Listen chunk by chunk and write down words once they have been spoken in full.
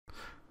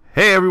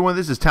Hey everyone,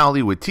 this is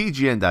Towelliee with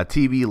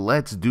TGN.TV.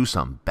 Let's do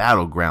some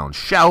Battlegrounds,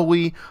 shall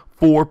we?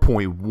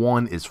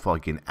 4.1 is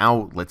fucking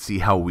out. Let's see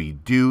how we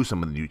do.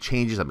 Some of the new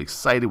changes. I'm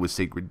excited with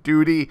Sacred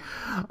Duty.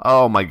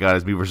 Oh my god,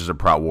 it's me versus a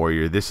Prot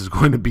Warrior. This is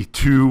going to be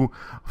too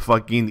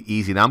fucking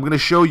easy. Now I'm going to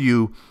show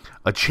you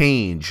a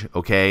change,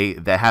 okay,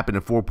 that happened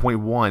in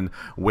 4.1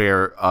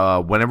 where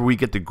whenever we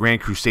get the Grand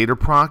Crusader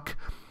proc,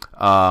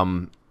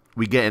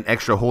 we get an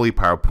extra holy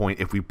power point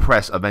if we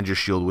press Avenger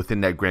Shield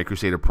within that Grand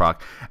Crusader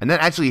proc, and that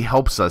actually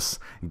helps us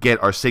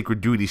get our Sacred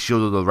Duty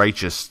Shield of the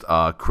Righteous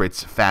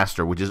crits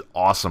faster, which is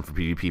awesome for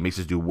PvP. Makes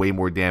us do way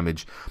more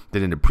damage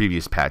than in the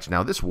previous patch.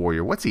 Now this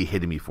warrior, what's he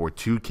hitting me for?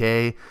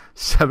 2k,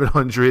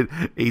 700,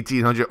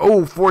 1800,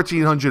 oh,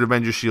 1400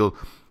 Avenger Shield.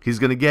 He's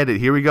gonna get it.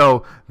 Here we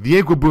go.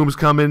 The Inqua Boom's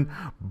coming.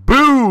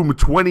 Boom,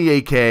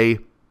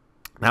 28k.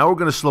 Now we're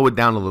gonna slow it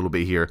down a little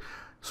bit here.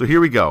 So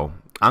here we go.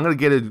 I'm going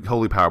to get a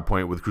Holy Power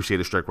Point with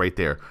Crusader Strike right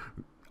there.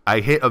 I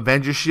hit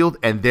Avenger Shield,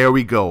 and there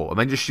we go.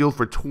 Avenger Shield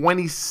for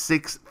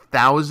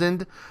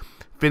 26,000.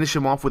 Finish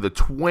him off with a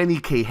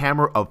 20k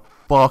hammer of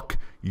fuck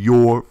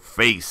your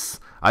face.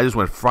 I just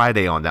went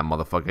Friday on that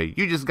motherfucker.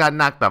 You just got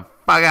knocked the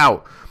fuck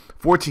out.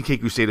 14k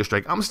Crusader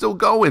Strike. I'm still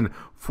going.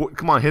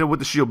 Come on, hit him with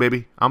the shield,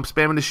 baby. I'm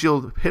spamming the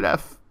shield. Hit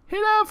F.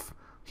 Hit F.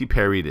 He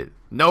parried it.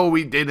 No,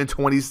 he didn't.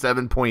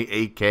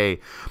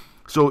 27.8k.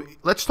 So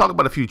let's talk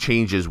about a few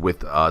changes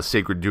with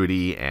Sacred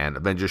Duty and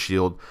Avenger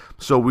Shield.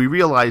 So we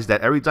realized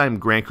that every time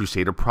Grand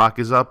Crusader proc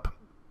is up,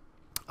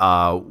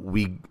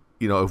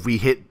 if we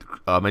hit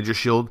Avenger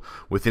Shield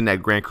within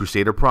that Grand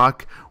Crusader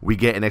proc, we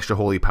get an extra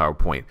holy power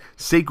point.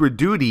 Sacred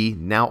Duty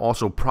now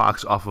also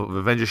procs off of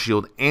Avenger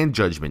Shield and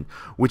Judgment,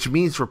 which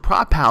means for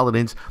prot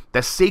paladins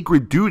that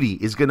Sacred Duty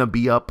is going to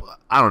be up,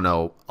 I don't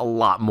know, a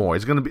lot more.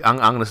 It's going to be, I'm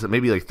going to say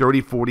maybe like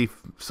 30, 40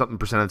 something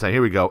percent of the time.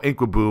 Here we go.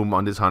 Inqua Boom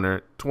on this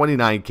hunter,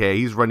 29k.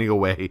 He's running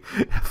away.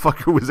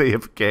 Fucker was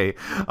AFK.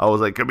 I was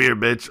like, come here,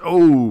 bitch.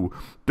 Oh,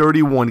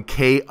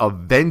 31k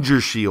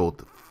Avenger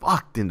Shield.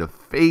 Fucked in the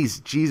face.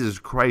 Jesus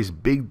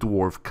Christ, big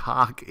dwarf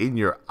cock in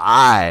your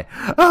eye.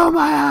 Oh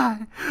my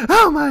eye.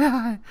 Oh my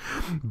eye.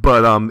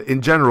 But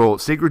in general,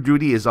 Sacred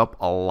Duty is up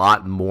a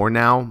lot more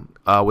now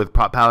with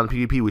Prot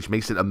Paladin PvP, which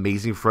makes it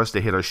amazing for us to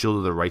hit our Shield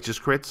of the Righteous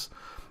crits.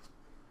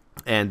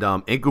 And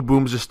Inqua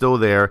Booms are still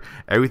there.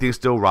 Everything's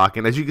still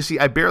rocking. As you can see,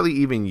 I barely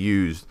even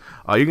used.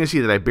 You're going to see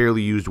that I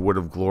barely used Word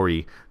of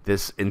Glory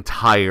this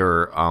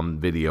entire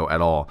video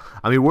at all.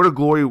 I mean, Word of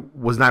Glory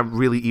was not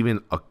really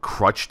even a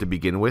crutch to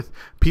begin with.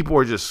 People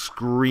are just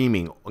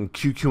screaming and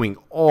QQing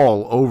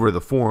all over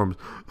the forums.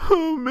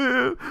 Oh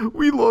man,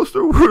 we lost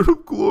our Word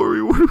of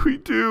Glory. What do we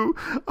do?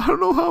 I don't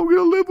know how I'm going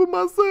to live with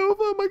myself.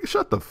 Oh my God,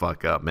 shut the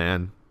fuck up,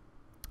 man.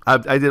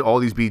 I did all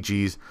these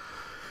BGs.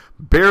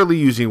 Barely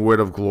using Word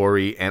of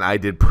Glory, and I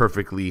did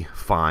perfectly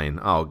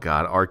fine. Oh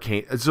god,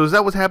 Arcane. So is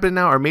that what's happening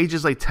now? Are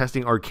mages like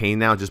testing Arcane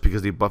now just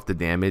because they buffed the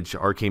damage?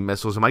 Arcane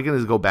missiles. Am I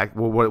gonna go back?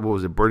 What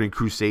was it? Burning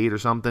Crusade or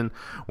something?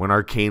 When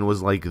Arcane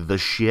was like the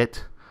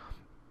shit.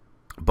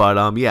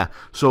 But yeah,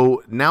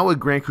 so now with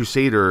Grand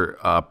Crusader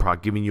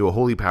proc giving you a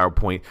holy power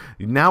point,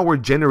 now we're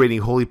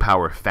generating holy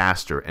power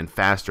faster and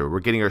faster.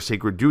 We're getting our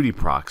Sacred Duty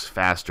procs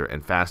faster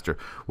and faster,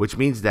 which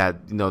means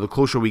that, the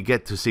closer we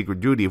get to Sacred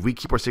Duty, if we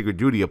keep our Sacred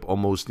Duty up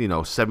almost,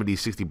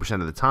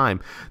 70-60% of the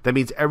time, that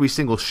means every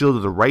single Shield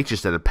of the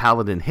Righteous that a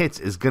Paladin hits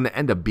is going to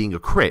end up being a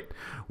crit,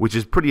 which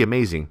is pretty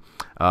amazing.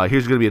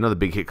 Here's going to be another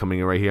big hit coming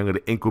in right here. I'm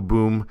going to Inqua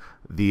Boom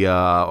the,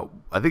 I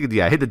hit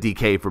the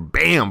DK for,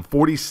 bam,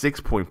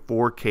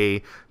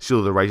 46.4k Shield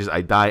of the Righteous.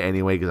 I die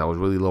anyway because I was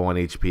really low on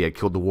HP. I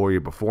killed the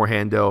warrior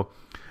beforehand, though,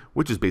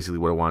 which is basically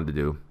what I wanted to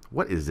do.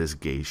 What is this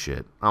gay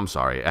shit? I'm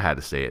sorry, I had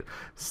to say it.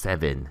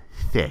 7,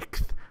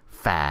 6,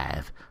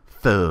 5,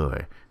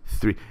 4,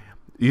 3.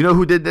 You know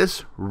who did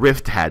this?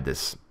 Rift had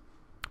this.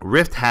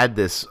 Rift had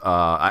this,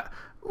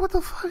 what the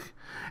fuck?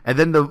 And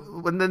then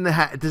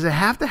does it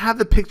have to have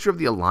the picture of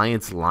the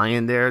Alliance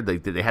lion there?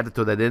 Like, did they have to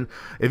throw that in?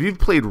 If you've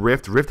played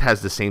Rift, Rift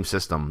has the same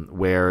system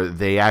where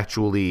they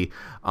actually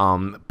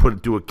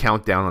do a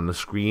countdown on the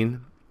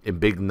screen in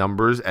big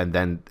numbers, and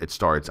then it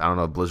starts. I don't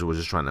know if Blizzard was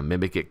just trying to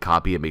mimic it,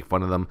 copy it, make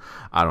fun of them.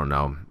 I don't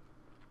know.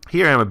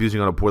 Here I am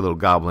abusing on a poor little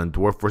goblin,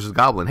 dwarf versus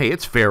goblin. Hey,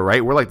 it's fair,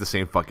 right? We're like the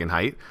same fucking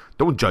height.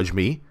 Don't judge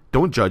me.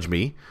 Don't judge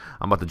me.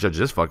 I'm about to judge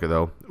this fucker,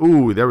 though.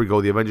 Ooh, there we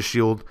go. The Avenger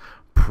Shield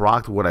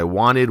procced what I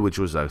wanted, which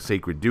was a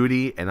Sacred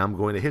Duty, and I'm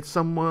going to hit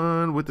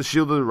someone with the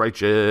Shield of the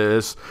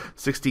Righteous.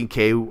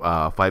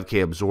 16k,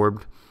 5k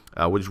absorbed,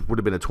 which would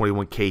have been a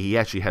 21k. He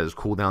actually had his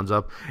cooldowns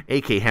up.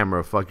 AK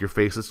hammer, fuck your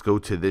face. Let's go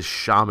to this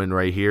shaman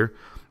right here.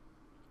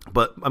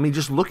 But, I mean,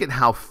 just look at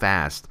how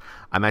fast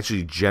I'm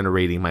actually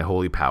generating my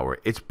holy power.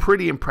 It's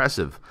pretty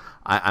impressive.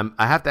 I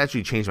have to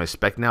actually change my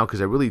spec now because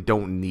I really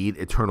don't need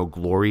Eternal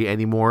Glory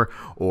anymore,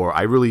 or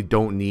I really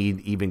don't need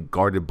even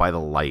Guarded by the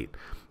Light.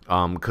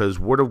 Because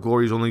Word of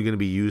Glory is only going to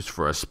be used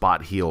for a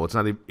spot heal. It's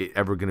not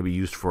ever going to be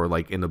used for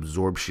like an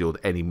absorb shield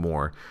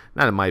anymore.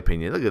 Not in my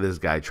opinion. Look at this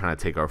guy trying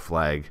to take our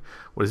flag.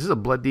 What is this, a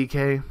blood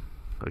DK?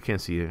 I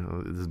can't see it.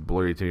 This is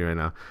blurry to me right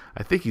now.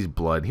 I think he's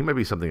blood. He might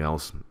be something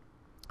else.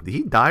 Did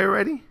he die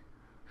already?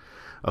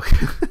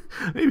 Okay,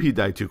 maybe he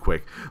died too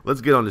quick.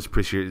 Let's get on this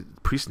priest here.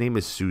 Priest's name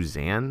is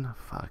Suzanne.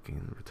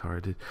 Fucking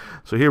retarded.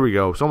 So here we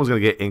go. Someone's gonna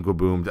get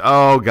Inquiboomed.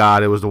 Oh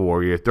god, it was the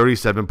warrior.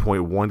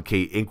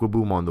 37.1k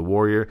Inquiboom on the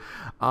warrior.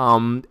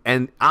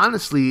 And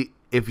honestly,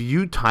 if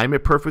you time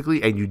it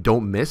perfectly and you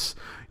don't miss,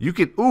 you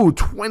can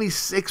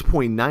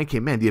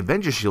 26.9k. Man, the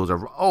Avenger shields are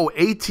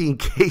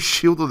 18k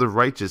Shield of the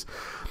Righteous.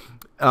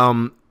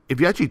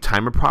 If you actually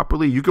time it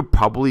properly, you could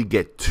probably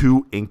get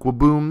 2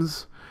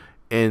 Inquibooms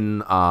in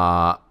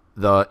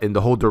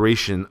the whole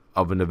duration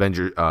of an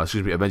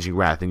Avenging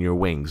Wrath in your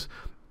wings.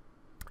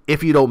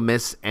 If you don't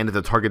miss and if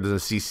the target doesn't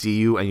CC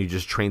you and you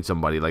just train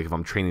somebody, like if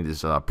I'm training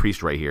this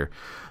priest right here.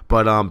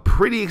 But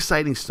pretty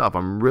exciting stuff.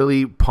 I'm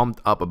really pumped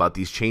up about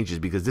these changes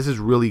because this is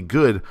really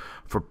good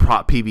for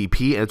prop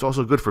PvP, and it's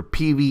also good for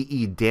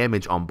PvE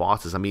damage on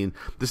bosses. I mean,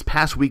 this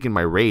past week in my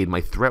raid,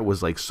 my threat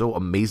was like so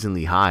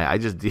amazingly high.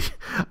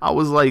 I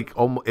was like,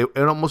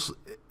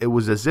 it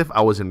was as if I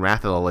was in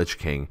Wrath of the Lich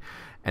King.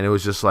 And it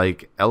was just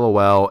like,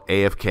 LOL,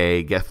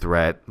 AFK, get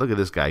threat. Look at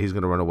this guy. He's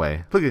going to run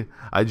away. Look at,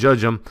 I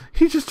judge him.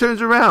 He just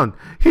turns around.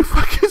 He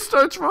fucking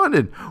starts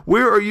running.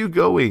 Where are you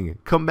going?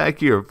 Come back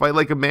here. Fight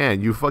like a man,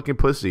 you fucking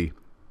pussy.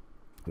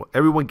 Well,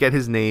 everyone get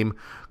his name.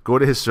 Go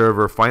to his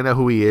server. Find out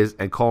who he is.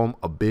 And call him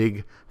a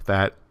big,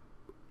 fat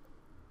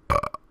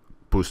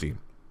pussy.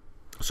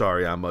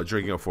 Sorry, I'm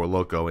drinking a Four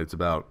Loko. It's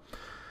about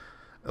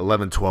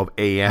 11:12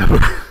 a.m.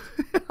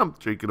 I'm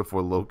drinking a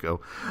Four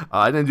Loko.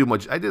 I didn't do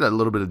much. I did a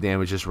little bit of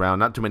damage this round.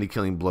 Not too many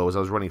killing blows. I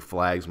was running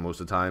flags most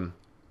of the time.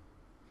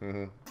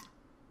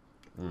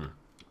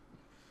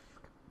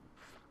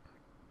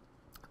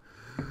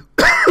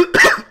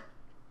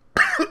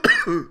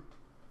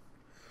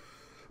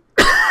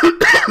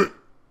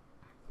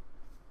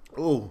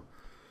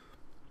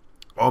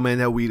 Oh man,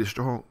 that weed is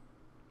strong.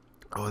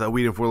 Oh, that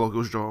weed in Four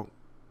Loko is strong.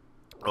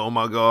 Oh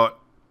my god.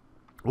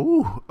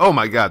 Ooh, oh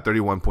my god,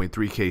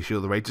 31.3k Shield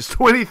of the Righteous,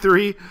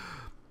 23k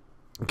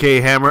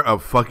Hammer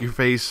of Fuck Your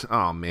Face.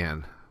 Oh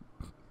man.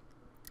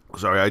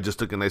 Sorry, I just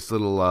took a nice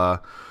little I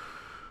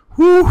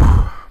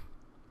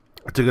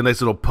took a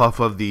nice little puff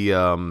of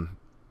the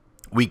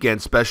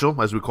weekend special,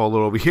 as we call it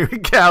over here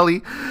in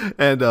Cali,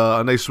 and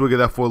a nice swig of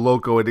that Four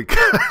Loko, and it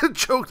kind of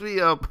choked me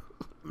up.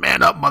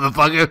 Man up,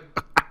 motherfucker.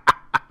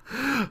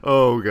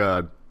 Oh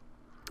god.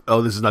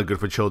 Oh, this is not good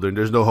for children.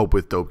 There's no hope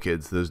with dope,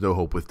 kids. There's no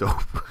hope with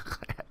dope.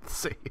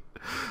 Say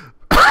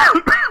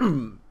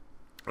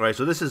Alright,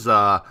 so this is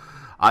Eye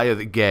of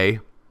the Gay.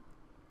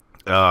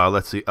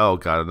 Let's see. Oh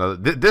god, another.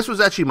 This was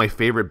actually my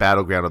favorite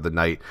battleground of the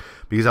night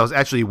because I was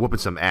actually whooping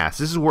some ass.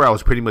 This is where I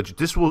was pretty much.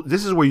 This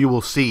is where you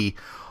will see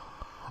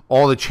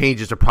all the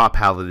changes to prop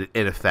Paladin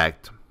in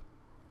effect.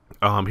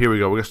 Here we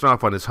go. We're gonna start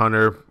off on this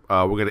hunter.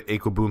 We're gonna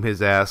Inquiboom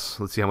his ass.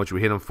 Let's see how much we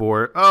hit him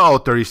for. Oh,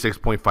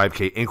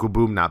 36.5k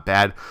Inquiboom, not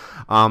bad.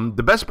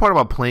 The best part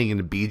about playing in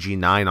the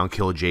BG9 on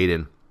Kill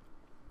Jaden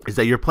is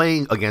that you're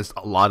playing against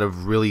a lot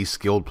of really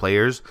skilled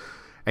players,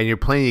 and you're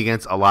playing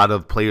against a lot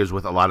of players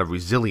with a lot of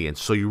resilience,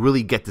 so you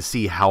really get to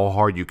see how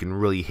hard you can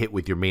really hit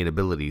with your main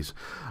abilities.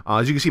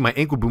 As you can see, my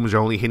Inquibooms are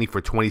only hitting for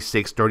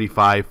 26,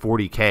 35,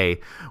 40k,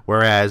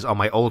 whereas on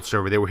my old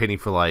server, they were hitting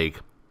for like,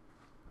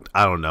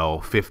 I don't know,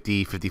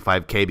 50,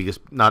 55k, because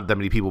not that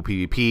many people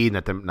PvP,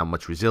 not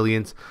much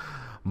resilience.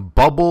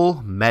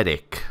 Bubble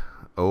Medic.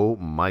 Oh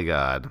my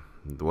god.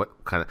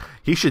 What kind of...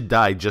 He should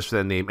die just for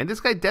that name. And this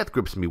guy death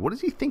grips me. What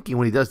is he thinking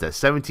when he does that?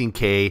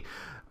 17k.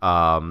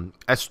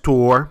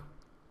 Estor.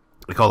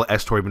 I call it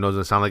Estor, even though it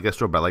doesn't sound like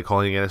Estor, but I like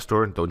calling it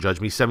Estor. Don't judge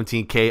me.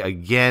 17k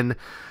again.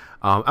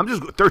 I'm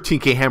just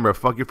 13k Hammer.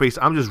 Fuck your face.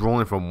 I'm just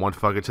rolling from one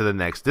fucker to the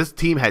next. This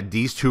team had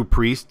these two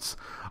priests.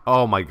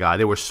 Oh my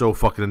god, they were so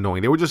fucking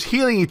annoying. They were just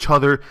healing each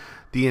other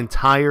the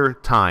entire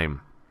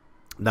time.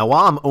 Now,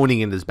 while I'm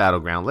owning in this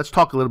battleground, let's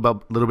talk a little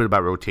bit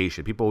about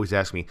rotation. People always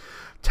ask me,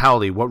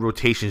 Towelliee, what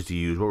rotations do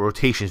you use? What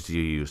rotations do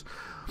you use?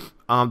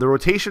 The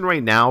rotation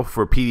right now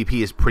for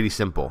PvP is pretty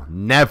simple.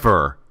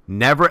 Never,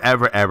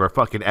 ever,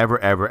 fucking ever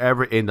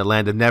in the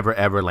land of never,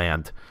 ever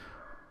land,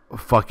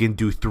 fucking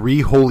do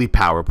 3 holy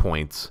power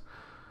points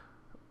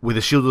with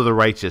a Shield of the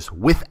Righteous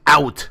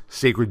without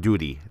Sacred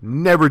Duty.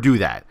 Never do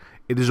that.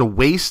 It is a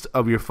waste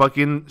of your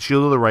fucking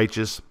Shield of the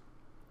Righteous.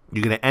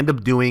 You're going to end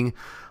up doing,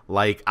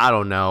 like, I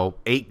don't know,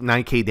 8,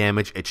 9k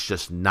damage. It's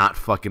just not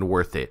fucking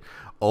worth it.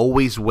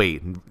 Always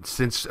wait.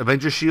 Since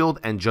Avenger Shield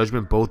and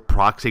Judgment both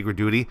proc Sacred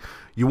Duty,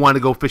 you want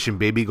to go fishing,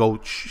 baby. Go,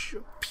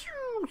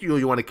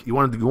 you want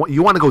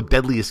to go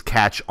Deadliest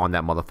Catch on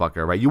that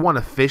motherfucker, right? You want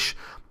to fish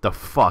the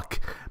fuck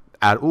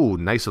out. Ooh,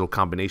 nice little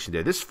combination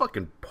there. This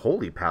fucking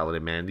Holy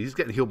Paladin, man. He's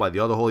getting healed by the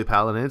other Holy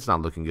Paladin. It's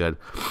not looking good.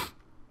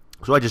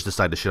 So I just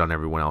decided to shit on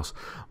everyone else.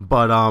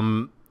 But,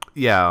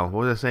 yeah,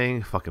 what was I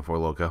saying? Fucking Four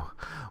Loko.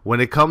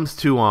 When it comes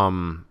to,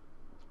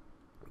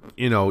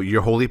 you know,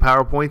 your holy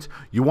power points,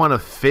 you want to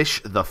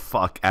fish the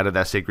fuck out of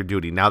that Sacred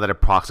Duty now that it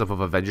procs off of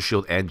Avenger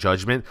Shield and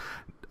Judgment.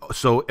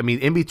 So, I mean,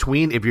 in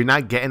between, if you're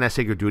not getting that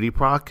Sacred Duty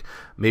proc,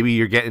 maybe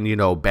you're getting, you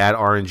know, bad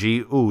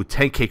RNG. Ooh,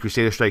 10k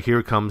Crusader Strike. Here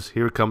it comes.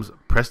 Here it comes.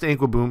 Press the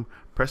Inquiboom.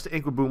 Press the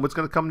Inquiboom. What's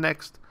going to come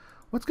next?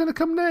 What's gonna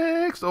come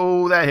next?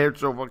 Oh, that hit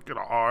so fucking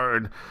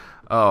hard.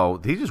 Oh,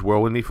 did he just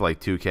whirlwind me for like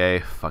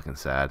 2K? Fucking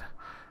sad.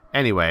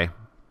 Anyway,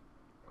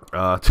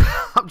 I'm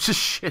just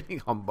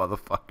shitting on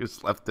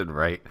motherfuckers left and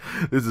right.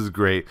 This is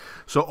great.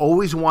 So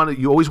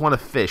you always want to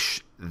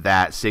fish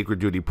that Sacred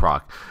Duty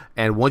proc.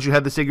 And once you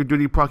have the Sacred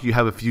Duty proc, you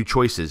have a few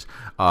choices.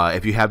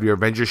 If you have your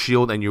Avenger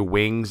Shield and your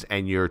wings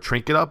and your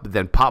trinket up,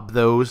 then pop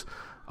those.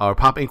 Or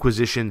pop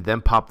Inquisition,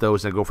 then pop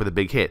those and go for the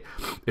big hit.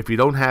 If you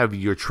don't have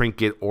your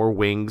trinket or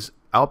wings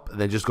up,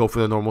 then just go for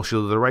the normal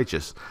Shield of the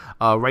Righteous.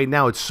 Right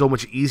now, it's so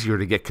much easier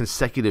to get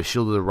consecutive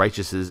Shield of the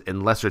Righteouses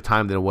in lesser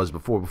time than it was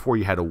before. Before,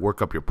 you had to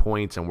work up your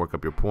points and work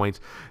up your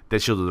points. Then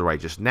Shield of the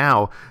Righteous.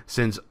 Now,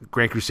 since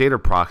Grand Crusader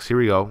procs, here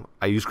we go.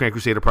 I use Grand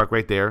Crusader proc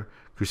right there.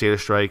 Crusader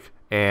Strike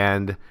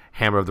and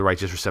Hammer of the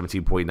Righteous for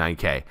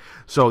 17.9k.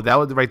 So that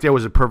right there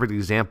was a perfect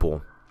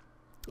example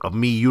of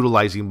me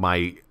utilizing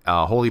my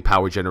Holy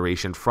Power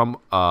generation from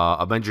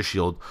Avenger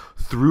Shield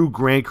through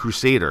Grand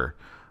Crusader,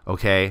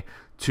 okay,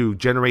 to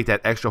generate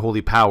that extra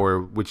Holy Power,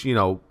 which, you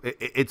know,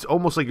 it's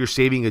almost like you're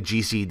saving a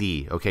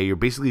GCD, okay? You're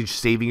basically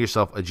saving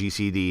yourself a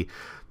GCD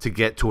to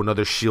get to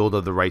another Shield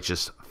of the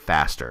Righteous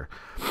faster.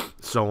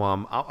 So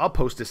I'll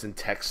post this in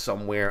text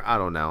somewhere. I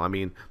don't know. I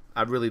mean,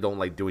 I really don't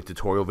like doing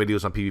tutorial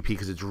videos on PvP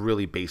because it's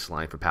really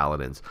baseline for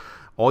Paladins.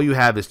 All you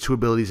have is two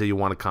abilities that you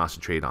want to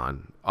concentrate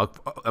on.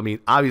 I mean,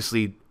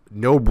 obviously,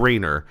 no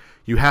brainer.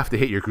 You have to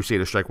hit your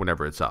Crusader Strike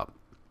whenever it's up.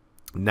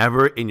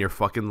 Never in your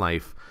fucking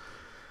life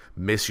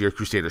miss your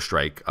Crusader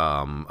Strike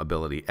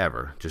ability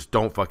ever. Just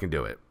don't fucking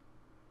do it.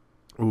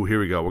 Ooh, here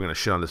we go. We're gonna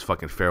shit on this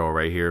fucking Feral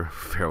right here.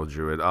 Feral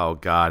Druid. Oh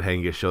god,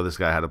 hang it. Show this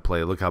guy how to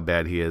play. Look how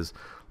bad he is.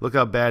 Look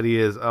how bad he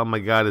is. Oh my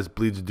god, his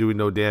bleeds are doing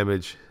no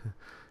damage.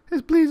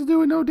 His bleeds are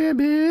doing no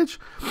damage.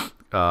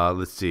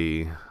 Let's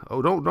see.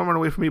 Oh, don't run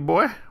away from me,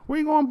 boy. Where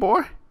you going,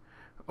 boy?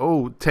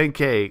 Oh,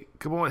 10k.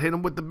 Come on, hit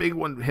him with the big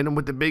one. Hit him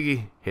with the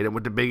biggie. Hit him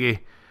with the biggie.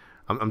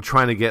 I'm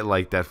trying to get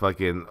like that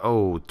fucking,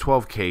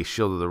 12k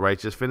Shield of the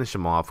Righteous. Finish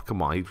him off.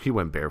 Come on, he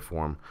went bear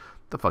form.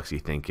 The fuck's he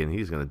thinking?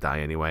 He's gonna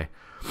die anyway.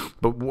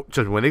 But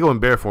just when they go in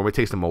bear form, it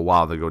takes them a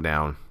while to go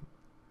down.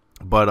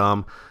 But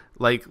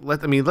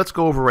let's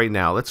go over right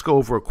now. Let's go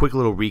over a quick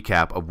little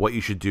recap of what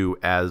you should do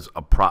as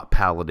a prop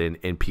paladin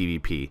in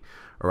PvP.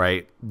 All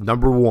right,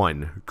 number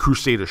 1,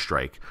 Crusader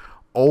Strike.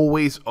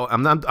 Always,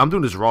 I'm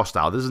doing this raw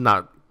style. This is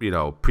not,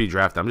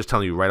 pre-draft. I'm just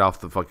telling you right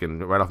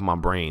off my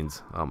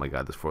brains. Oh my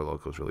god, this Four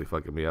Locos really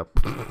fucking me up.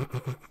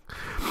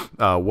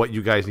 What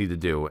you guys need to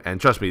do, and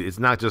trust me, it's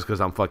not just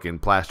because I'm fucking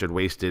plastered,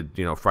 wasted,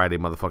 Friday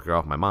motherfucker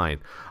off my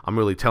mind. I'm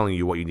really telling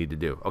you what you need to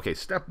do. Okay,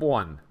 step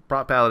 1,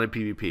 prop paladin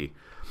PvP.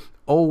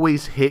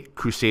 Always hit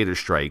Crusader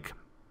Strike.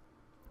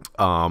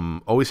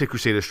 Always hit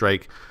Crusader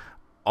Strike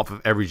off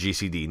of every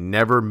GCD.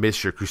 Never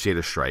miss your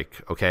Crusader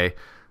Strike, okay?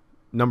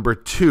 Number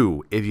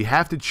 2, if you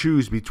have to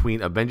choose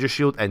between Avenger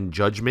Shield and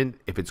Judgment,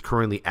 if it's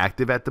currently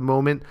active at the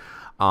moment,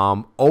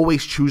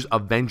 always choose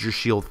Avenger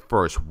Shield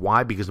first.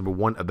 Why? Because number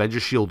 1, Avenger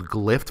Shield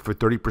glyphed for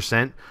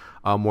 30%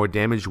 more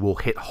damage will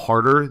hit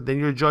harder than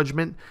your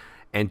Judgment.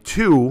 And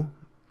 2,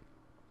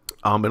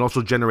 it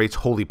also generates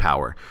Holy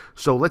Power.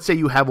 So let's say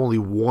you have only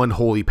 1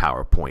 Holy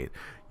Power point.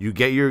 You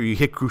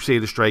hit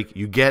Crusader Strike,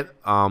 you get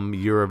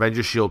your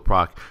Avenger Shield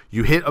proc,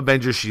 you hit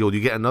Avenger Shield,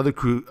 you get another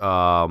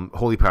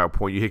Holy Power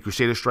point, you hit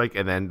Crusader Strike,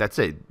 and then that's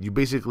it. You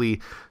basically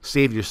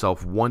save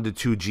yourself 1 to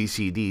 2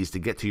 GCDs to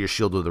get to your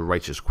Shield of the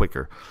Righteous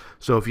quicker.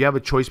 So if you have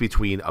a choice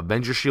between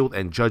Avenger Shield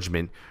and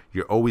Judgment,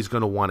 you're always going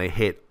to want to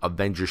hit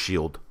Avenger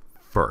Shield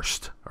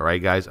first. All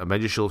right, guys?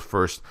 Avenger Shield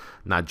first,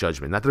 not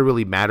Judgment. Not that it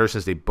really matters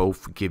since they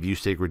both give you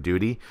Sacred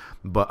Duty,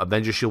 but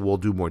Avenger Shield will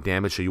do more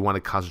damage, so you want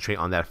to concentrate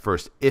on that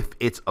first if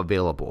it's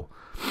available.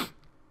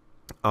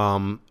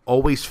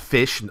 Always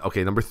fish.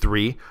 Okay, number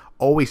 3,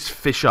 always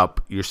fish up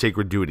your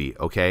Sacred Duty,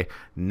 okay?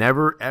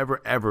 Never,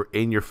 ever, ever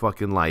in your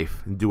fucking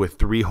life do a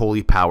 3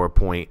 Holy Power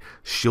point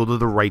Shield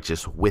of the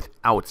Righteous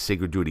without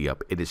Sacred Duty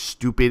up. It is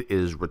stupid. It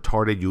is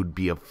retarded. You'd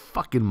be a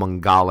fucking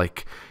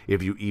Mongolic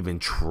if you even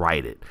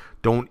tried it.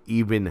 Don't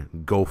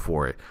even go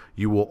for it.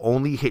 You will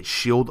only hit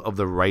Shield of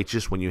the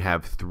Righteous when you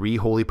have 3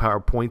 Holy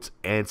Power points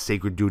and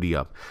Sacred Duty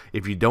up.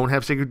 If you don't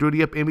have Sacred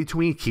Duty up in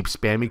between, keep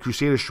spamming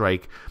Crusader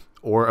Strike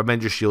or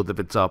Avenger Shield if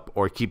it's up,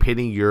 or keep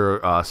hitting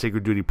your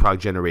Sacred Duty proc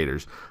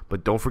generators.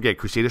 But don't forget,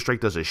 Crusader Strike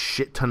does a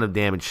shit ton of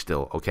damage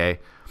still, okay?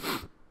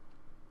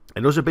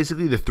 And those are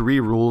basically the 3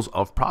 rules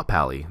of prop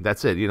pally.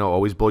 That's it.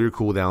 Always blow your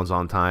cooldowns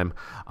on time.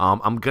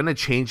 I'm gonna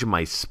change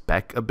my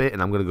spec a bit,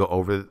 and I'm gonna go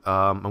over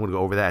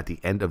that at the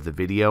end of the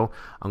video.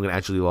 I'm gonna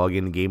actually log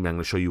in the game, and I'm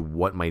gonna show you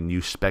what my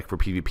new spec for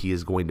PvP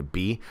is going to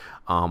be.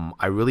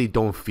 I really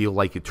don't feel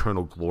like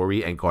Eternal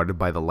Glory and Guarded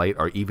by the Light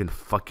are even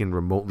fucking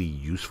remotely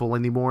useful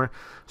anymore.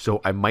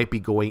 So I might be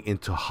going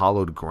into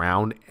Hallowed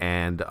Ground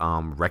and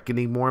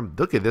Reckoning more.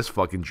 Look at this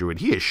fucking druid.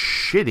 He is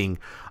shitting.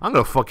 I'm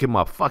gonna fuck him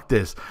up. Fuck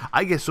this.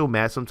 I get so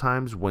mad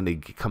sometimes when they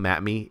come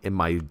at me in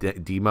my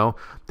demo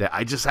that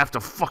I just have to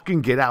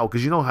fucking get out,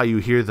 because you know how you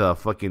hear the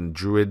fucking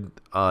druid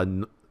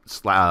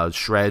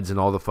shreds and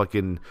all the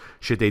fucking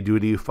shit they do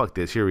to you. Fuck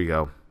this. Here we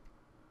go.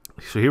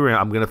 So here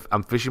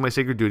I'm fishing my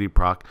Sacred Duty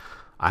proc.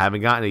 I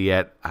haven't gotten it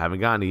yet.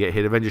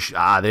 Hit Avenger.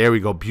 There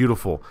we go.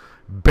 Beautiful.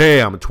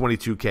 Bam,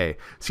 22k.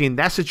 See, in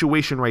that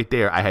situation right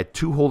there, I had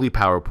 2 holy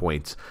power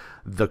points.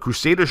 The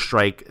Crusader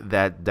Strike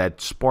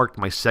that sparked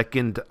my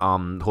second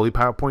holy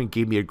power point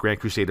gave me a Grand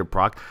Crusader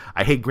proc.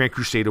 I hit Grand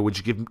Crusader,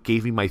 which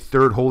gave me my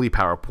 3rd holy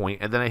power point,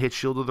 and then I hit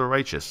Shield of the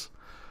Righteous.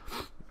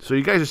 So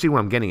you guys are seeing what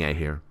I'm getting at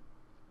here.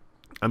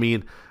 I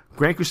mean,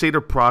 Grand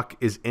Crusader proc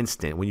is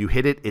instant. When you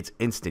hit it, it's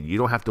instant. You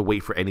don't have to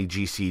wait for any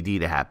GCD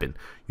to happen.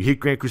 You hit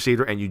Grand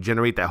Crusader and you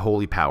generate that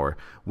holy power,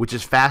 which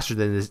is faster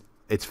than this.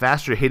 It's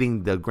faster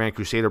hitting the Grand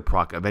Crusader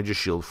proc Avenger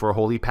Shield for a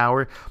holy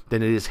power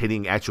than it is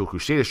hitting actual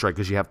Crusader Strike,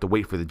 because you have to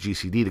wait for the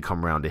GCD to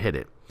come around to hit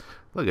it.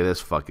 Look at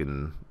this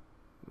fucking...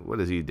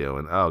 What is he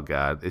doing? Oh,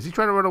 God. Is he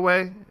trying to run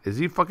away? Is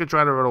he fucking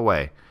trying to run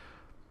away?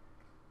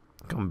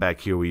 Come back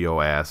here with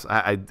your ass.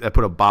 I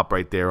put a bop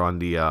right there on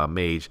the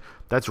mage.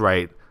 That's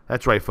right.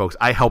 That's right, folks.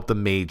 I helped the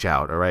mage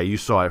out, all right? You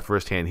saw it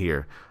firsthand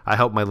here. I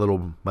helped my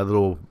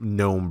little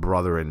gnome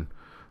brother. And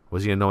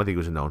was he a gnome? I think he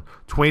was a gnome.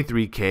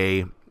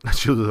 23k.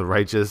 Shield of the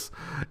Righteous,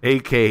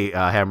 AK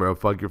Hammer of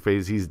Fuck Your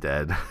Face. He's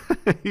dead.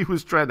 He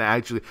was trying to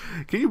actually.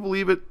 Can you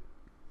believe it?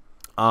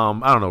 I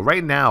don't know.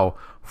 Right now,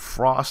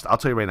 Frost. I'll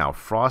tell you right now,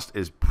 Frost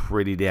is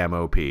pretty damn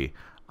OP.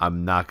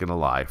 I'm not gonna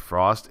lie.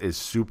 Frost is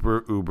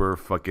super uber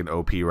fucking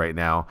OP right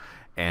now,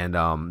 and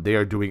they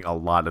are doing a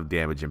lot of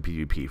damage in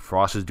PvP.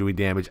 Frost is doing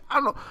damage.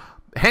 I don't know.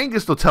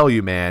 Hangus will tell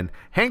you, man.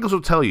 Hangus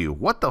will tell you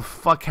what the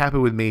fuck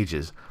happened with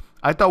mages.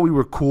 I thought we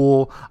were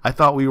cool. I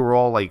thought we were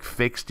all like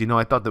fixed. You know,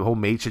 I thought the whole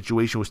mage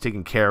situation was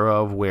taken care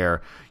of,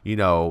 where they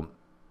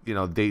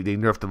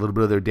nerfed a little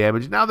bit of their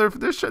damage. Now they're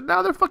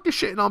fucking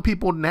shitting on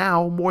people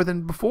now more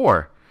than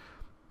before.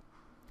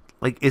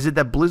 Like, is it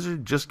that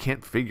Blizzard just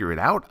can't figure it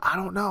out? I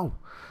don't know.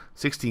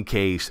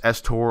 16k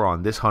S-Tor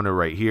on this hunter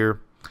right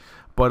here.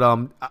 But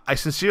I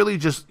sincerely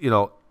just,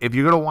 if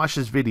you're gonna watch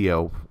this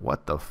video,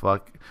 what the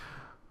fuck?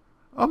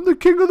 I'm the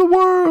king of the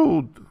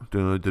world.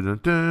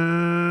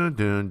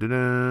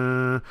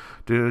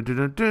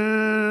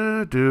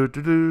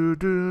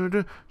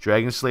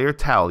 Dragon Slayer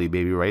Towelliee,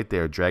 baby, right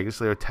there. Dragon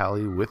Slayer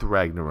Towelliee with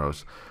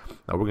Ragnaros.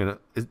 Now we're gonna.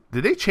 Did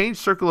they change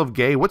Circle of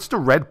Gay? What's the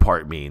red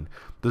part mean?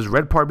 Does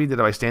red part mean that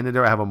if I stand in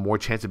there, I have a more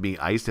chance of being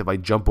iced? If I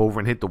jump over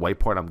and hit the white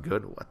part, I'm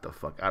good? What the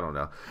fuck? I don't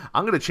know.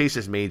 I'm gonna chase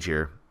this mage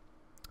here.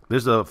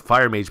 There's a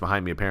fire mage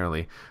behind me,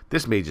 apparently.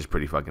 This mage is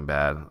pretty fucking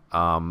bad.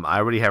 I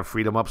already have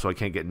freedom up, so I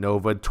can't get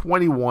Nova.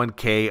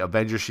 21k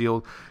Avenger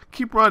Shield.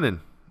 Keep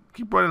running.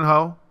 Keep running,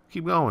 ho.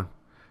 Keep going.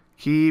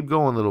 Keep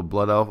going, little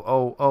blood elf.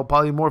 Oh,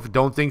 polymorph.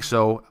 Don't think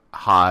so.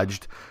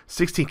 Hodged.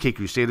 16k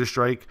Crusader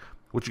Strike.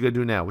 What you gonna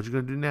do now? What you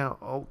gonna do now?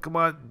 Oh, come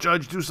on.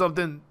 Judge, do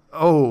something.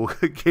 Oh,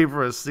 gave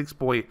her a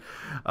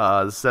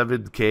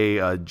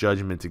 6.7k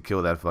judgment to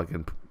kill that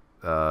fucking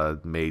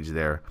mage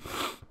there.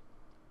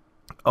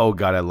 Oh,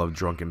 God, I love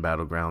drunken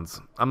Battlegrounds.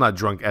 I'm not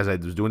drunk as I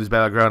was doing this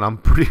Battleground. I'm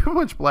pretty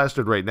much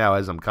blasted right now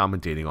as I'm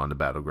commentating on the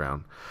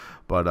Battleground.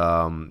 But,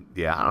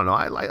 yeah, I don't know.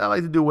 I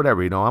like to do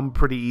whatever, I'm a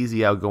pretty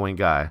easy, outgoing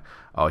guy.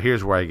 Oh,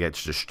 here's where I get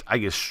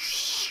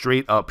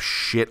straight up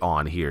shit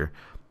on here.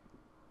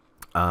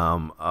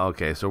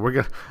 Okay,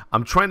 so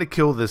I'm trying to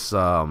kill this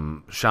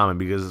shaman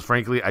because,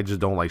 frankly, I just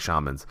don't like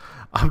shamans.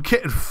 I'm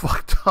getting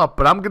fucked up,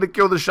 but I'm going to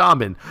kill the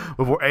shaman.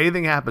 Before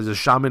anything happens, the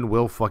shaman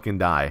will fucking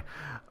die.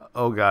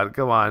 Oh, God,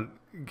 come on.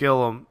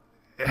 Kill him.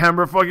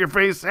 Hammer, fuck your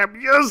face.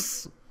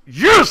 Yes!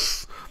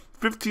 Yes!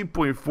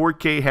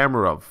 15.4k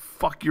hammer up.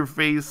 Fuck your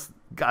face.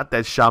 Got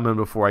that shaman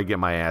before I get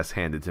my ass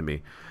handed to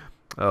me.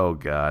 Oh,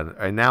 God.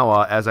 And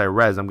now, as I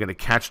res, I'm going to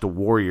catch the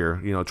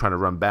warrior, trying to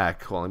run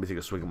back. Hold on, let me take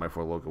a swig of my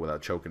Four Loko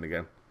without choking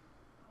again.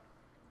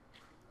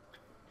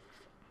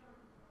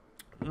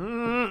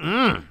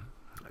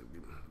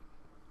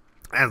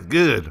 That's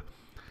good.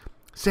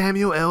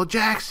 Samuel L.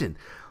 Jackson.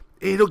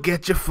 It'll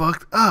get you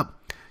fucked up.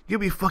 You'll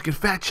be fucking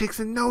fat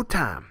chicks in no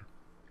time.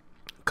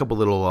 A couple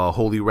little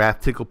Holy Wrath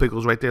Tickle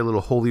Pickles right there.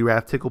 Little Holy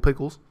Wrath Tickle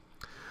Pickles.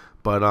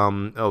 But,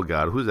 oh,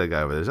 God. Who's that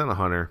guy over there? Is that a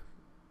hunter?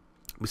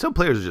 Some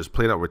players are just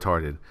plain out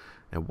retarded.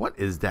 And what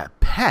is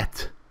that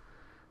pet?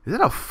 Is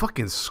that a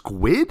fucking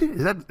squid?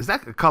 Is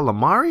that a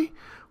calamari?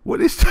 What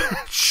is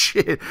that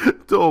shit?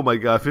 Oh, my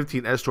God.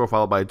 15 S-Tor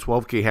followed by a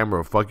 12k hammer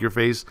of fuck your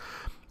face.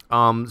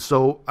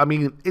 So, I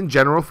mean, in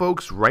general,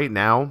 folks, right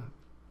now,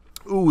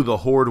 ooh, the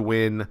Horde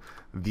win.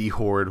 The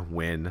Horde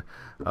win.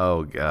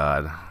 Oh,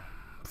 God.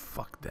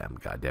 Fuck them.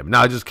 Goddamn.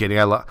 No, just kidding.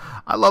 I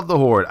love the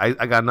Horde.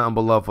 I got nothing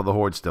but love for the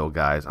Horde still,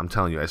 guys. I'm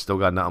telling you, I still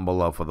got nothing but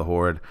love for the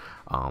Horde.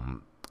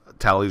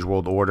 Tallie's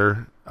World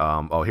Order.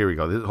 Oh, here we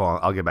go. Hold on.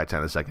 I'll get back to that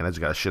in a second. I just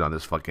got to shit on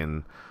this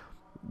fucking...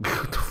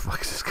 What the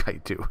fuck is this guy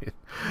doing?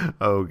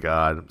 Oh,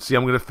 God. See,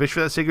 I'm going to fish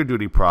for that Sacred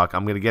Duty proc.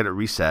 I'm going to get it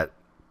reset.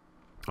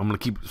 I'm going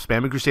to keep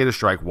spamming Crusader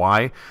Strike.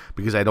 Why?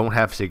 Because I don't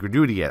have Sacred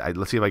Duty yet.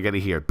 Let's see if I get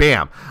it here.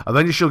 Bam!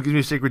 Avenger Shield gives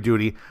me Sacred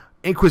Duty.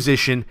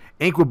 Inquisition.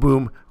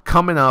 Inquiboom.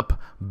 Coming up.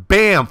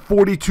 Bam!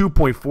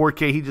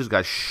 42.4k. He just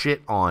got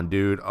shit on,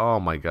 dude. Oh,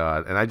 my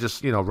God. And I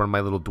just, run my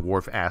little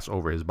dwarf ass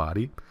over his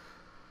body.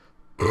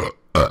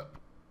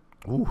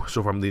 Ooh,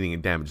 so far I'm leading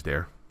in damage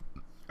there.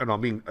 And I'm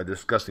being a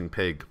disgusting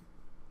pig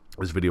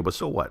this video, but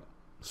so what?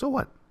 So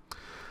what?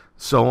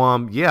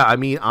 So yeah, I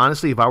mean,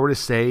 honestly, if I were to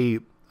say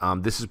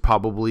this is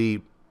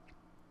probably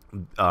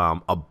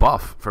a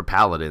buff for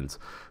Paladins,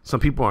 some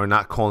people are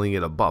not calling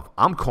it a buff.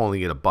 I'm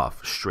calling it a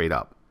buff straight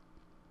up.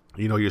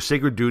 You know, your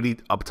Sacred Duty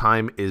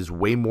uptime is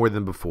way more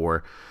than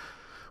before,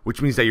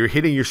 which means that you're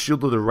hitting your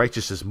Shield of the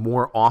Righteousness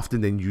more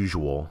often than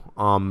usual.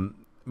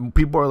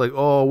 People are like,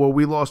 oh, well,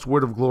 we lost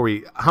Word of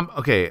Glory.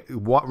 Okay,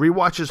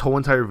 rewatch this whole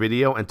entire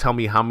video and tell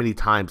me how many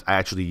times I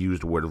actually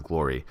used Word of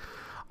Glory.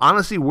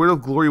 Honestly, Word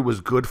of Glory was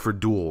good for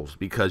duels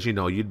because, you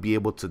know, you'd be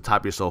able to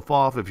top yourself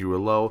off if you were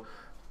low.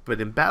 But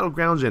in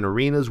Battlegrounds and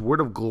Arenas, Word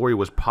of Glory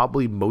was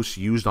probably most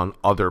used on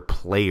other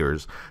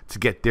players to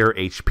get their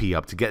HP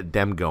up, to get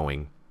them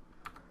going.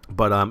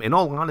 But in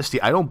all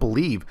honesty, I don't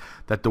believe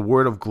that the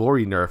Word of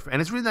Glory nerf,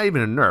 and it's really not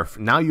even a nerf.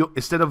 Now you,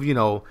 instead of, you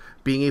know,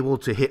 being able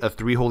to hit a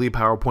 3 holy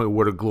power point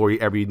Word of Glory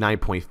every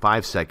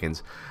 9.5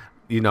 seconds,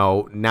 you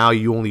know, now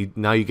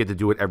you get to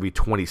do it every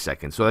 20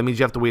 seconds. So that means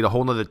you have to wait a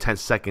whole nother 10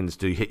 seconds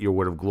to hit your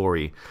Word of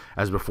Glory,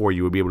 as before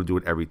you would be able to do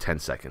it every 10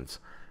 seconds.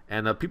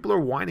 And people are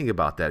whining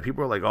about that.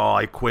 People are like, oh,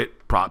 I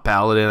quit Prop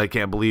Paladin. I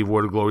can't believe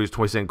Word of Glory is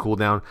 20-second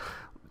cooldown.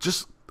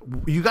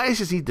 You guys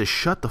just need to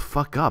shut the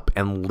fuck up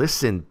and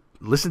listen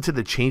to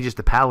the changes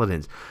to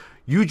Paladins.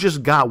 You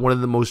just got one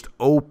of the most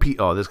OP...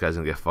 Oh, this guy's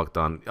going to get fucked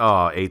on.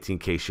 Oh,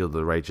 18k Shield of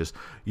the Righteous.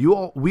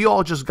 We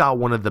all just got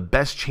one of the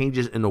best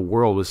changes in the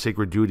world with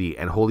Sacred Duty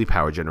and Holy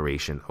Power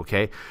generation,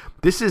 okay?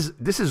 This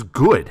is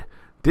good.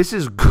 This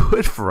is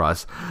good for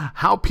us.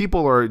 How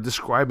people are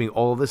describing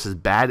all of this as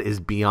bad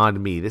is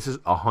beyond me. This is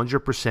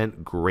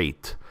 100%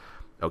 great.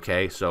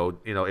 Okay, so,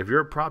 you know, if you're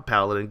a prop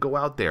Paladin, go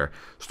out there.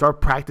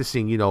 Start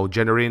practicing, you know,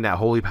 generating that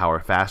Holy Power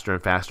faster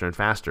and faster and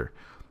faster.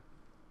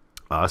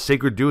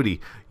 Sacred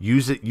Duty,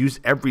 use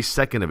every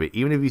second of it.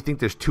 Even if you think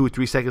there's 2 or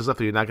 3 seconds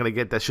left and you're not going to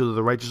get that Shield of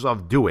the Righteous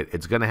off, do it.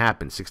 It's going to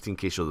happen.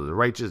 16k Shield of the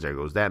Righteous. There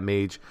goes that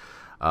mage.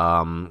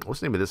 What's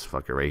the name of this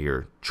fucker right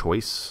here?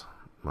 Choice?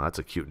 Well, that's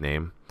a cute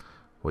name.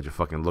 Would you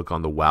fucking look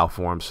on the WoW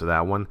forums for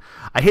that one?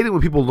 I hate it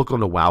when people look on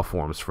the WoW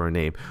forums for a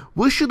name.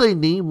 What should I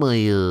name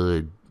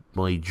my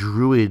my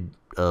druid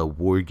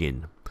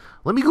Worgen?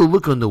 Let me go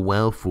look on the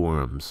WoW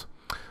forums.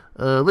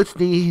 Let's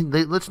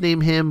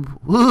name him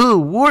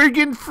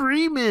Worgen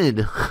Freeman.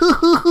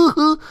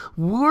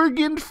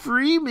 Worgen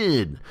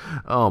Freeman.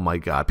 Oh my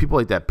god, people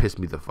like that piss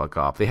me the fuck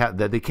off.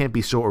 They can't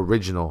be so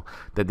original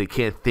that they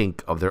can't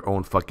think of their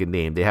own fucking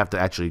name. They have to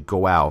actually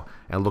go out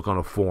and look on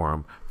a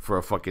forum for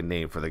a fucking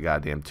name for the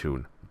goddamn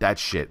tune. That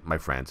shit, my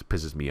friends,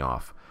 pisses me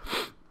off.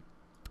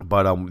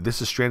 But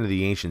this is Strand of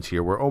the Ancients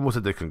here. We're almost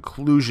at the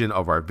conclusion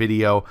of our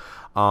video.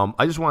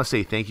 I just want to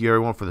say thank you,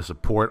 everyone, for the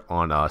support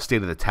on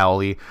State of the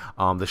Towelliee.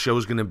 The show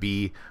is going to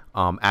be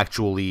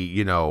actually,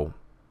 you know,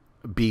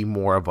 be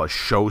more of a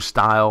show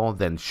style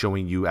than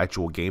showing you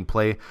actual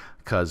gameplay.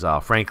 Because,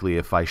 frankly,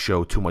 if I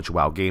show too much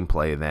WoW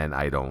gameplay, then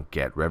I don't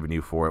get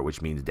revenue for it,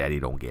 which means Daddy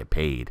don't get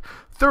paid.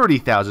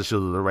 30,000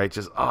 Shield of the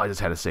Righteous. Oh, I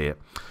just had to say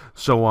it.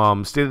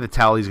 So, State of the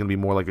Towelliee is going to be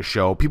more like a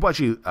show. People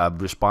actually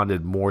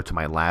responded more to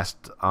my last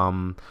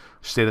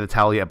State of the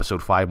Towelliee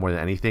episode 5 more than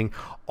anything.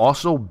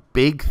 Also,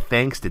 big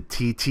thanks to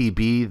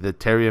TTB, the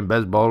Tyrion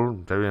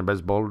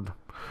Besbold.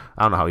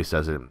 I don't know how he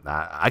says it.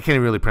 I can't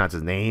even really pronounce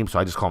his name, so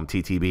I just call him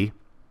TTB.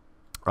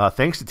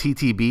 Thanks to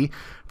TTB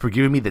for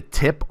giving me the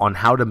tip on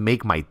how to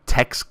make my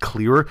text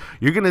clearer.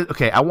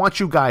 Okay, I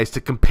want you guys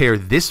to compare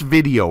this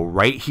video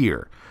right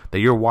here that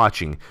you're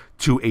watching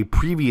to a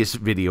previous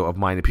video of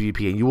mine in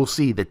PvP, and you will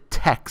see the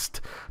text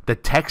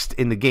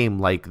in the game,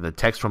 like the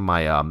text from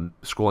my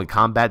scrolling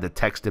combat, the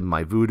text in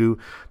my voodoo,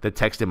 the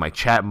text in my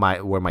chat,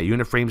 where my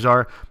unit frames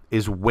are,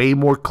 is way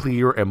more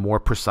clear and more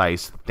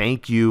precise.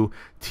 Thank you,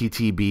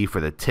 TTB, for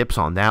the tips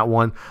on that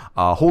one.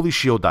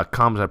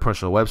 HolyShield.com is my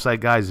personal website,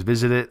 guys.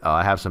 Visit it.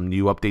 I have some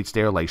new updates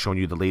there, like showing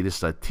you the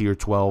latest Tier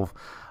 12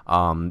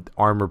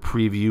 armor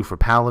preview for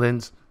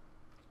Paladins.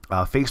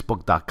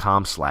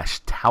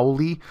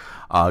 Facebook.com/Towelliee.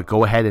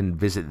 Go ahead and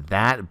visit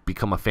that.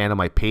 Become a fan of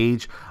my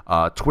page.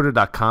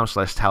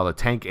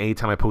 Twitter.com/TowelTank.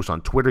 Anytime I post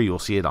on Twitter, you'll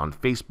see it on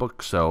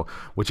Facebook. So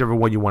whichever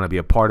one you want to be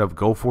a part of,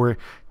 go for it.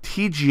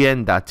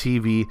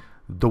 TGN.TV,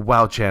 the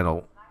WoW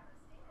channel.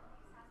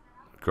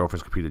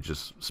 Girlfriend's computer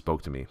just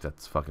spoke to me.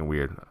 That's fucking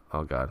weird.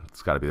 Oh god,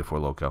 it's got to be the 4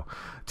 Loco.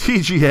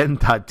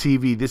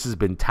 TGN.TV. This has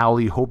been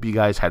Towelliee. Hope you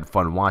guys had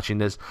fun watching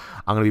this.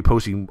 I'm going to be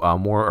posting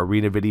more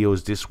arena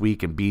videos this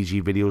week and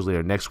BG videos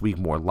later next week.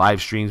 More live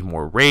streams,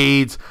 more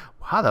raids.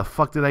 How the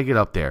fuck did I get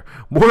up there?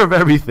 More of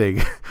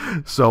everything.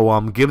 So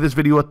give this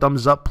video a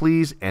thumbs up,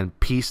 please, and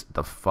peace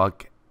the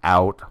fuck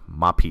out,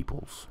 my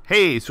peoples.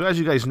 Hey, so as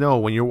you guys know,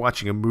 when you're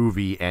watching a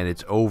movie and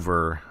it's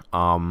over,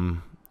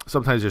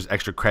 sometimes there's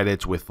extra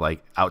credits with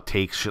like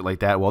outtakes, shit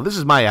like that. Well, this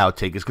is my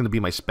outtake. It's going to be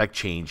my spec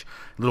change,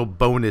 little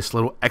bonus,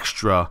 little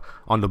extra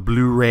on the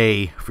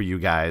Blu-ray for you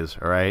guys.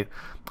 All right,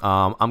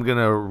 I'm going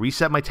to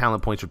reset my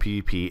talent points for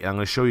PvP, and I'm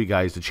going to show you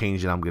guys the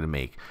change that I'm going to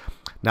make.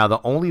 Now,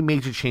 the only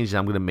major change that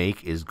I'm going to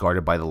make is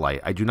Guarded by the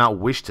Light. I do not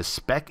wish to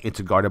spec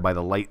into Guarded by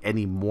the Light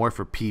anymore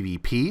for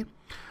PvP.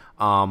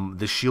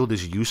 The shield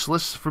is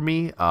useless for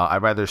me.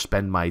 I'd rather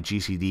spend my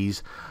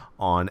GCDs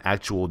on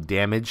actual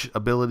damage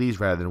abilities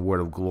rather than Word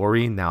of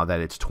Glory now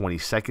that it's 20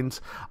 seconds.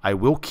 I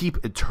will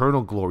keep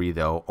Eternal Glory,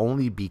 though,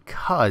 only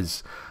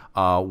because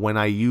when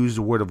I use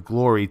Word of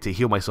Glory to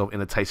heal myself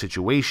in a tight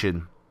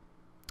situation,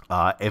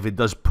 if it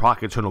does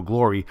proc Eternal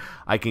Glory,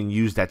 I can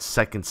use that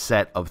second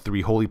set of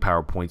 3 holy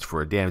power points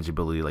for a damage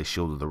ability like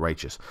Shield of the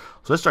Righteous.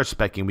 So let's start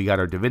specking. We got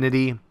our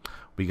Divinity,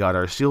 we got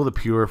our Seal of the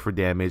Pure for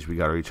damage, we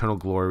got our Eternal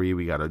Glory,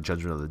 we got our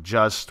Judgment of the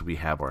Just, we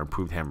have our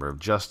improved Hammer of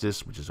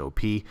Justice, which is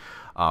OP.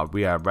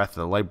 We have Wrath of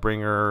the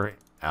Lightbringer,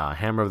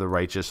 Hammer of the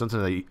Righteous.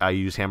 Sometimes I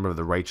use Hammer of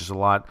the Righteous a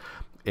lot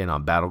in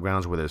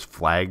Battlegrounds where there's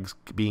flags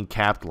being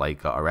capped,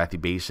 like Arathi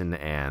Basin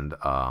and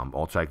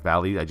Alterac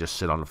Valley. I just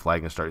sit on the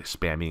flag and start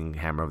spamming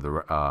Hammer of the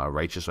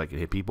Righteous so I can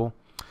hit people.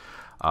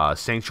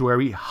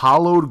 Sanctuary,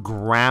 Hallowed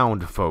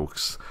Ground,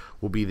 folks,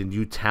 will be the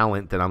new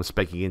talent that I'm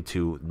specking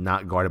into,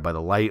 not guarded by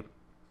the light.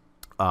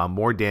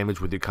 More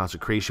damage with your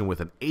consecration with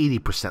an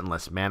 80%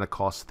 less mana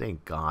cost.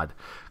 Thank God,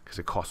 because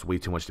it costs way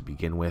too much to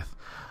begin with.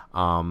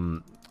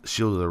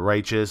 Shield of the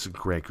Righteous,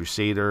 Grand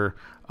Crusader.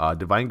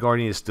 Divine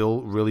Guardian is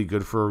still really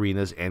good for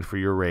arenas and for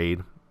your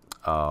raid.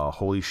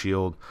 Holy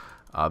Shield,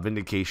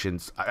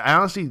 Vindications. I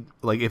honestly,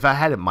 like, if I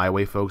had it my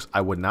way, folks,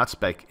 I would not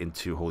spec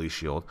into Holy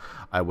Shield.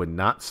 I would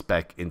not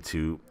spec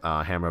into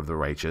Hammer of the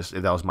Righteous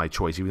if that was my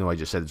choice. Even though I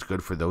just said it's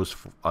good for those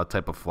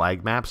type of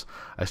flag maps,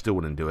 I still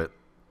wouldn't do it.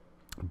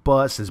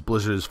 But since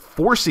Blizzard is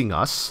forcing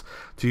us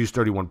to use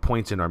 31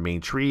 points in our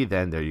main tree,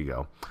 then there you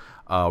go.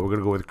 We're going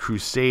to go with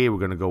Crusade. We're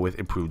going to go with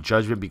Improved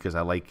Judgment because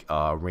I like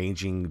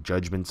ranging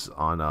judgments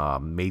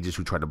on mages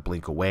who try to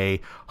blink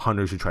away,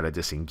 hunters who try to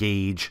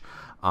disengage,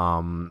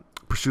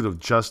 Pursuit of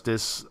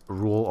Justice,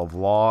 Rule of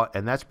Law,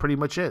 and that's pretty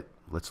much it.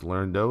 Let's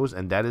learn those,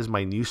 and that is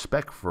my new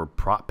spec for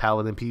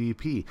Paladin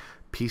PvP.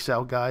 Peace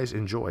out, guys.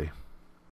 Enjoy.